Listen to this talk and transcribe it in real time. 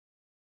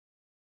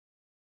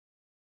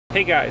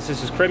Hey guys,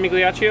 this is Craig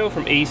Migliaccio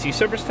from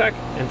HVACR,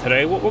 and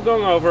today what we're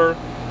going over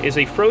is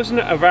a frozen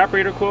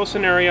evaporator coil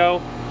scenario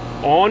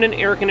on an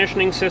air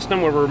conditioning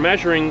system where we're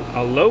measuring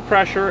a low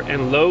pressure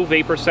and low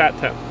vapor sat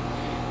temp.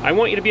 I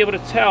want you to be able to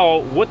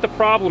tell what the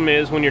problem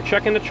is when you're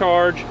checking the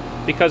charge,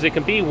 because it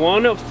can be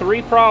one of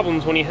three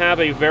problems when you have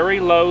a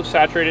very low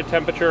saturated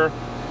temperature.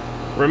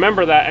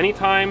 Remember that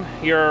anytime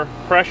your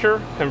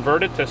pressure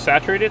converted to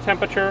saturated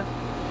temperature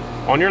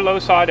on your low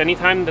side,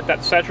 anytime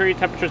that saturated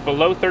temperature is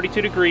below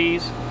 32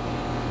 degrees,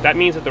 that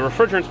means that the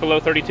refrigerant's below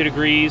 32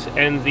 degrees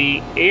and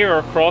the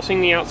air crossing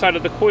the outside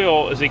of the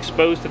coil is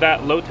exposed to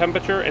that low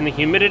temperature, and the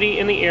humidity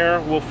in the air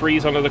will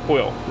freeze under the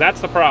coil.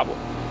 That's the problem.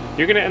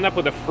 You're going to end up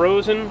with a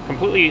frozen,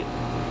 completely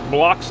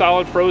block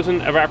solid frozen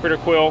evaporator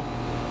coil.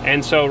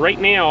 And so right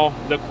now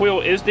the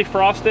coil is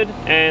defrosted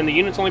and the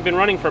unit's only been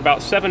running for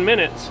about 7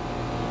 minutes.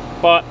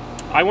 But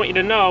I want you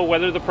to know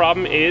whether the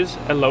problem is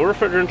a low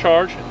refrigerant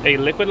charge, a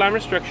liquid line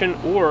restriction,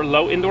 or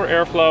low indoor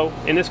airflow.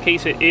 In this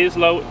case, it is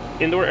low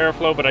indoor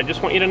airflow, but I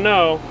just want you to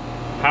know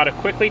how to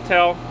quickly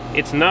tell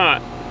it's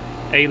not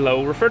a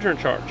low refrigerant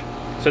charge.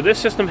 So this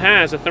system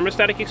has a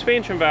thermostatic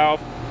expansion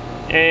valve,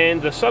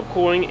 and the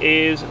subcooling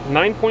is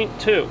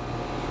 9.2.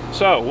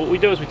 So what we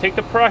do is we take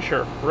the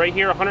pressure right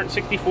here,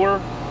 164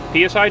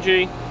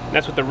 psig.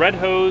 That's with the red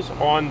hose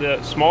on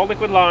the small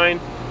liquid line.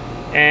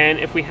 And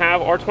if we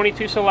have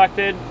R22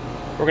 selected,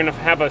 we're going to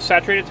have a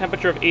saturated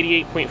temperature of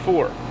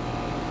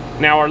 88.4.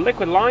 Now our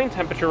liquid line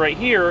temperature right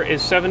here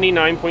is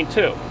 79.2.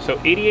 So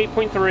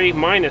 88.3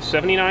 minus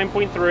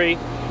 79.3,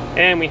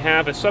 and we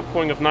have a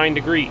subcooling of 9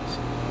 degrees.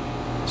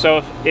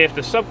 So if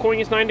the subcooling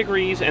is 9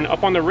 degrees and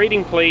up on the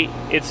rating plate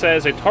it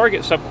says a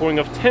target subcooling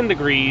of 10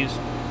 degrees,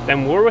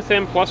 then we're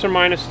within plus or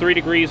minus 3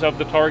 degrees of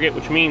the target,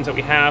 which means that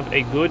we have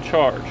a good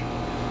charge.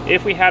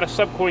 If we had a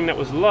subcooling that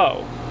was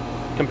low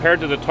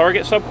compared to the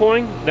target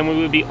subcooling, then we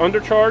would be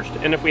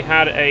undercharged, and if we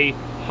had a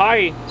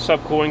high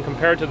subcooling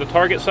compared to the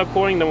target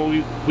subcooling,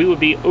 then we would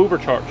be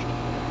overcharged.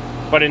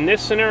 But in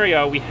this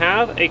scenario, we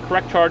have a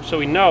correct charge, so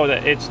we know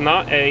that it's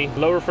not a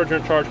low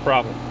refrigerant charge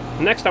problem.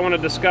 Next, I want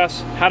to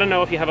discuss how to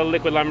know if you have a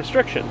liquid line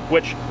restriction,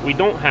 which we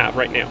don't have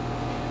right now.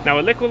 Now,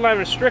 a liquid line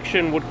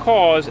restriction would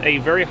cause a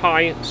very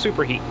high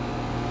superheat.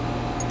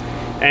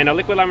 And a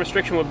liquid line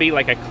restriction would be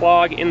like a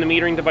clog in the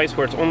metering device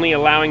where it's only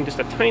allowing just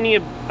a tiny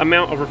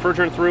amount of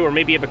refrigerant through, or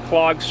maybe you have a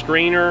clogged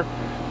strainer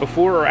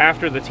before or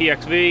after the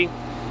TXV,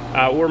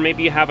 or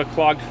maybe you have a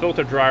clogged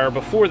filter dryer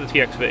before the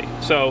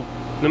TXV. So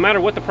no matter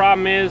what the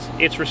problem is,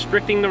 it's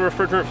restricting the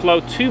refrigerant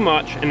flow too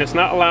much, and it's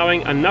not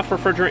allowing enough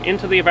refrigerant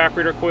into the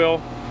evaporator coil.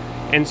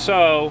 And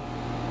so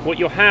what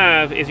you'll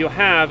have is you'll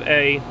have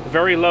a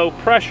very low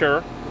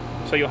pressure,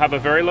 so you'll have a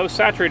very low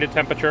saturated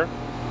temperature,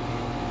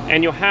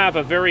 and you'll have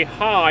a very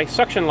high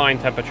suction line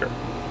temperature.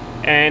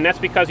 And that's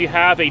because you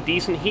have a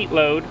decent heat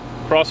load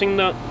crossing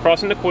the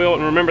coil.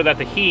 And remember that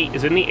the heat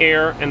is in the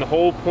air, and the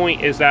whole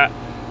point is that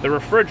the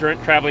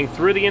refrigerant traveling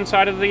through the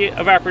inside of the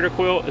evaporator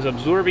coil is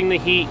absorbing the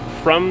heat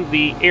from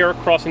the air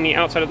crossing the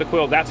outside of the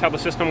coil. That's how the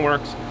system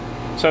works.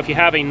 So if you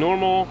have a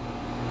normal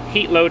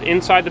heat load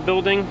inside the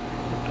building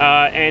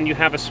and you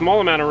have a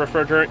small amount of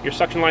refrigerant, your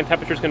suction line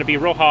temperature is going to be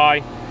real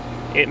high.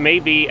 It may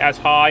be as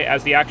high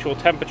as the actual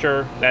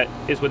temperature that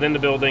is within the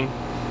building,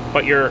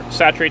 but your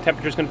saturated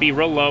temperature is going to be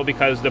real low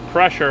because the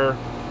pressure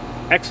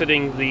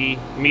exiting the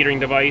metering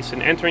device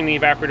and entering the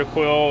evaporator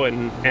coil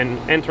and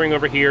entering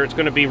over here, it's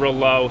going to be real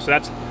low. So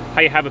that's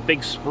how you have a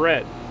big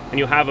spread, and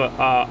you'll have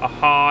a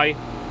high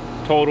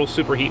total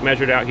superheat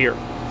measured out here.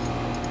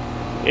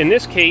 In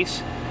this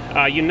case,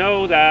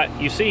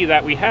 you see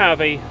that we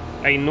have a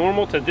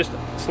normal to just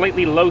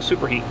slightly low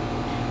superheat.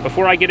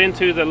 Before I get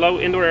into the low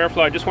indoor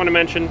airflow, I just want to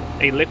mention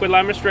a liquid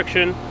line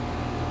restriction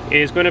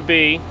is going to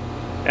be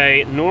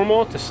a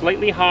normal to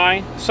slightly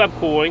high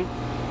subcooling,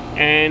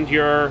 and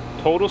your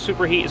total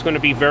superheat is going to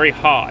be very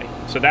high.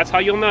 So that's how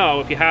you'll know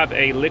if you have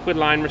a liquid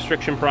line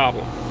restriction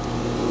problem.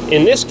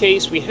 In this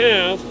case, we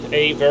have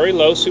a very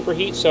low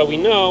superheat, so we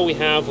know we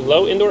have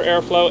low indoor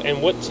airflow,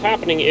 and what's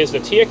happening is the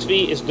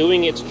TXV is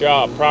doing its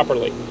job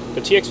properly.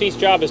 The TXV's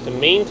job is to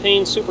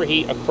maintain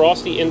superheat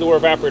across the indoor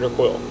evaporator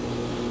coil.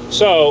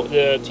 So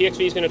the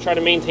TXV is going to try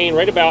to maintain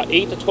right about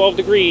 8 to 12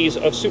 degrees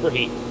of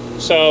superheat.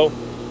 So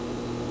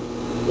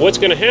what's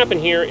going to happen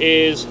here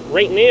is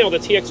right now the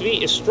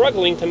TXV is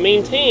struggling to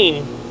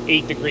maintain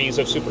 8 degrees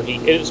of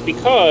superheat. It is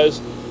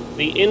because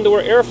the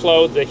indoor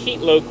airflow, the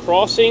heat load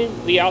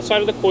crossing the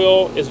outside of the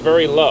coil, is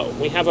very low.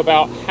 We have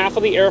about half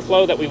of the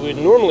airflow that we would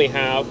normally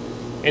have,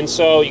 and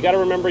so you got to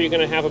remember you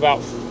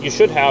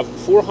should have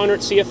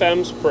 400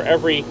 CFMs per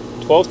every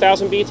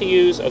 12,000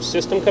 BTUs of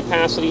system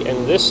capacity,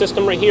 and this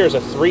system right here is a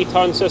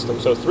 3-ton system.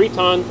 So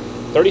 3-ton,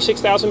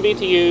 36,000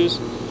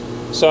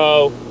 BTUs.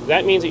 So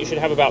that means that you should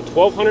have about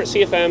 1,200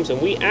 CFMs,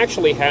 and we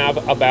actually have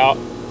about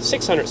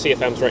 600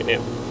 CFMs right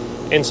now.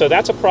 And so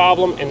that's a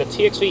problem, and the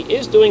TXV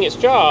is doing its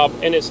job,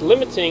 and it's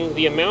limiting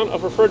the amount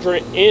of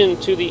refrigerant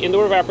into the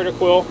indoor evaporator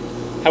coil.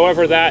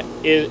 However,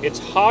 it's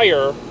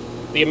higher,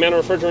 the amount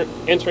of refrigerant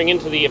entering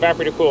into the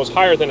evaporator coil is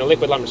higher than a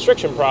liquid line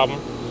restriction problem,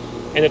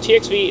 and the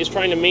TXV is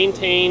trying to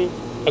maintain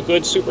a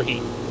good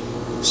superheat.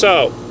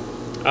 So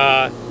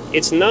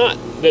it's not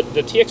the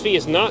TXV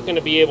is not going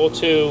to be able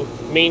to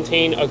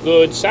maintain a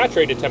good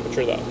saturated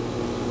temperature though.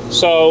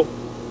 So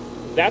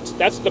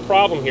that's the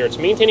problem here. It's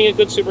maintaining a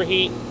good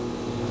superheat.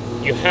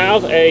 You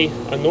have a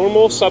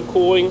normal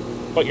subcooling,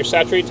 but your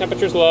saturated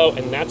temperature is low,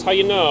 and that's how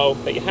you know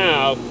that you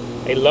have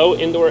a low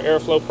indoor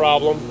airflow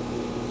problem,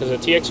 because the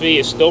TXV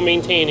is still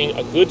maintaining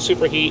a good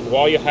superheat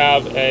while you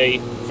have a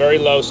very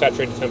low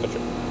saturated temperature.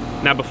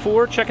 Now,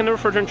 before checking the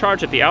refrigerant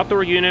charge at the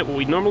outdoor unit, what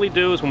we normally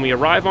do is when we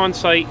arrive on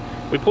site,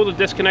 we pull the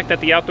disconnect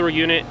at the outdoor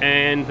unit,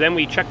 and then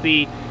we check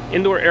the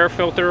indoor air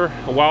filter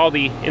while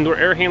the indoor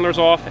air handler is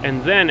off,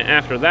 and then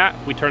after that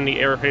we turn the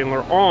air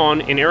handler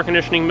on in air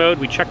conditioning mode.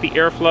 We check the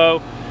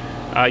airflow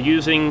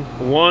using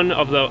one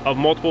of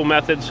multiple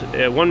methods.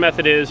 One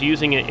method is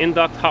using an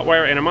induct hot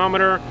wire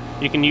anemometer.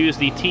 You can use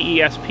the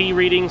TESP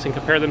readings and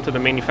compare them to the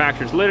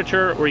manufacturer's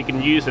literature, or you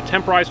can use the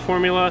temporize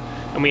formula,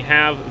 and we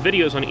have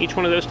videos on each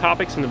one of those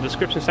topics in the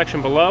description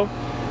section below.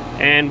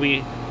 And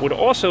we would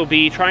also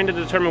be trying to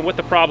determine what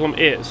the problem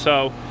is.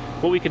 So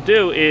what we could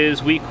do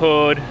is we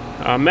could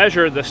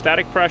measure the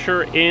static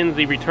pressure in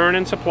the return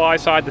and supply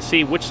side to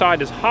see which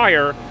side is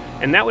higher,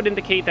 and that would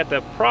indicate that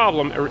the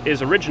problem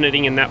is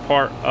originating in that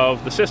part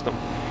of the system.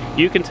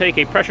 You can take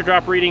a pressure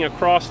drop reading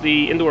across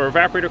the indoor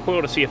evaporator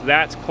coil to see if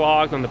that's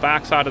clogged on the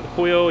back side of the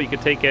coil. You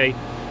could take a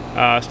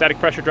static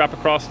pressure drop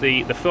across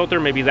the filter.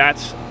 Maybe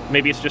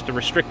it's just a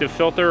restrictive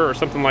filter or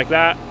something like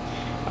that.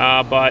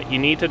 But you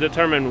need to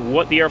determine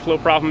what the airflow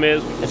problem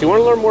is. If you want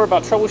to learn more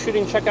about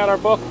troubleshooting, check out our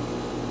book,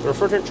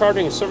 Refrigerant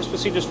Charging and Service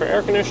Procedures for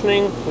Air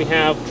Conditioning. We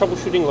have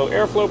troubleshooting low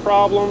airflow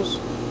problems.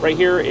 Right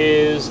here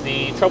is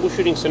the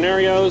troubleshooting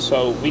scenarios,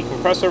 so weak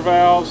compressor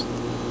valves,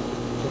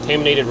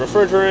 contaminated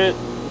refrigerant,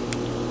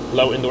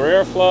 low indoor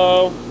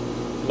airflow,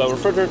 low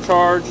refrigerant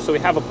charge. So we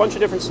have a bunch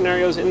of different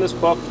scenarios in this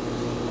book,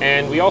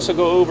 and we also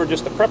go over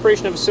just the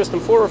preparation of a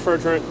system for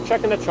refrigerant,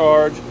 checking the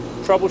charge,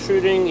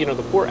 troubleshooting,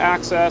 the port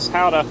access,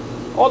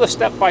 all the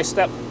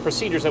step-by-step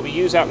procedures that we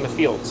use out in the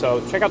field.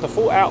 So check out the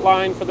full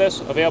outline for this,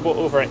 available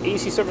over at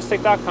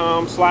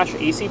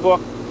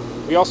acservicetech.com/acbook.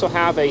 We also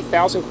have a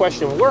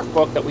 1,000-question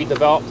workbook that we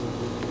developed,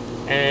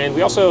 and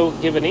we also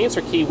give an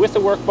answer key with the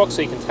workbook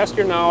so you can test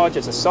your knowledge.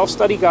 It's a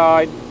self-study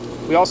guide.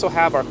 We also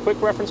have our quick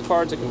reference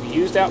cards that can be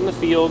used out in the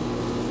field,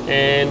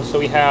 and so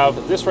we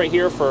have this right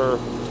here for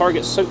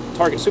target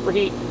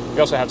superheat. We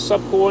also have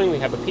subcooling. We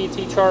have a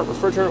PT chart,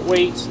 refrigerant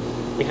weights.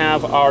 We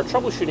have our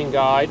troubleshooting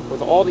guide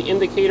with all the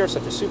indicators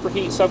such as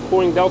superheat,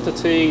 subcooling, delta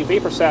T,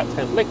 vapor sat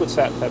temp, liquid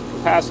sat temp,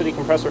 capacity,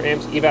 compressor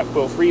amps, evap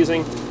coil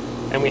freezing,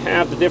 and we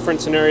have the different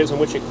scenarios in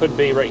which it could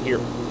be right here.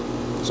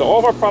 So all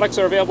of our products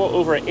are available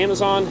over at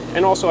Amazon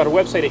and also at our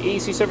website at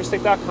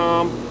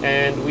acservicetech.com,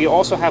 and we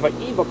also have an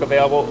ebook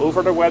available over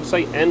at our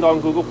website and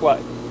on Google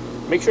Play.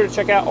 Make sure to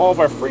check out all of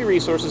our free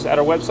resources at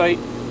our website,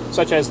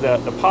 such as the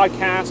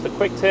podcast, the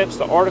quick tips,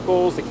 the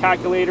articles, the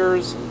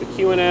calculators, the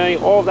Q&A.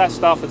 All of that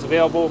stuff is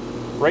available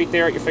right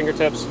there at your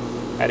fingertips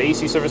at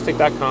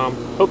acservicetech.com.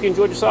 Hope you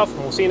enjoyed yourself,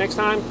 and we'll see you next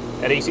time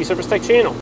at AC Service Tech channel.